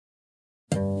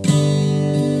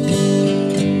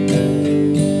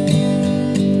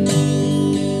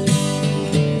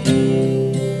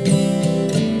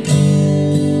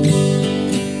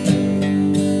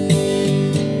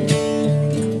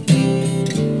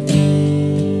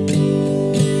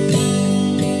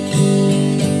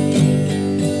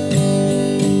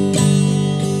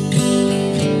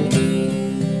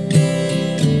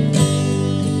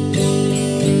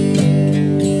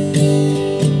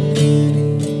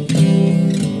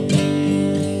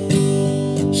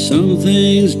Some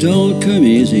things don't come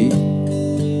easy.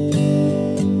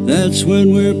 That's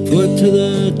when we're put to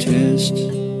the test.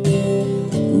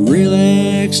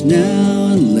 Relax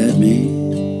now and let me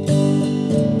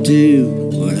do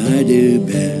what I do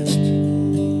best.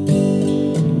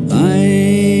 I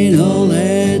ain't all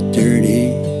that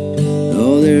dirty.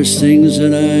 Oh, there's things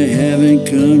that I haven't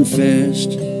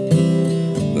confessed.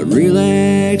 But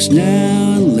relax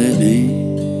now and let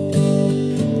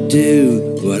me do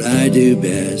what I do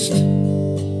best.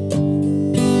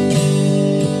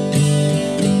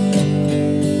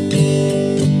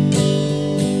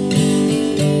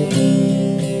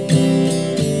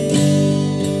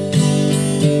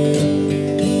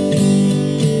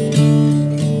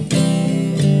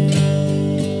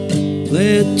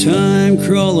 Let time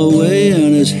crawl away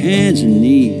on his hands and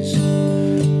knees.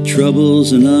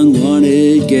 Trouble's an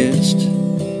unwanted guest.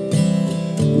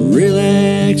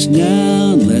 Relax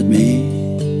now and let me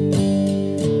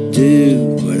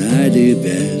do what I do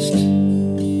best.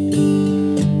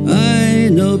 I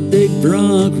ain't no big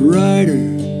bronc rider.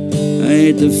 I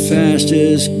ain't the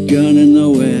fastest gun in the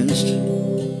West.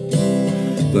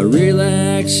 But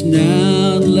relax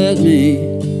now and let me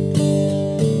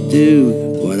do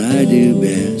what I do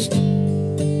best.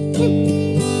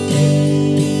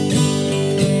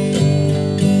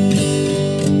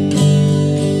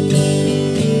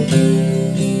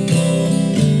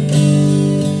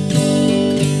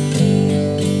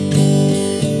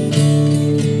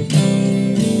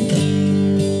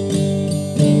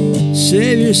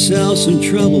 Save yourself some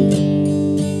trouble.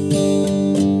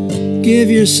 Give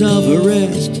yourself a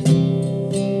rest.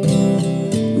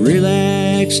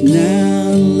 Relax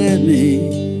now and let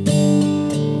me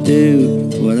do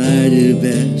what I do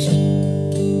best.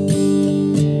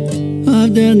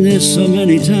 I've done this so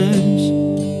many times,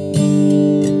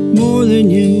 more than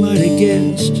you might have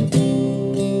guessed.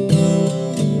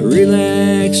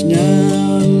 Relax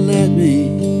now and let me,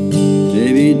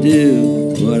 baby,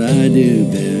 do what I do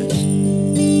best.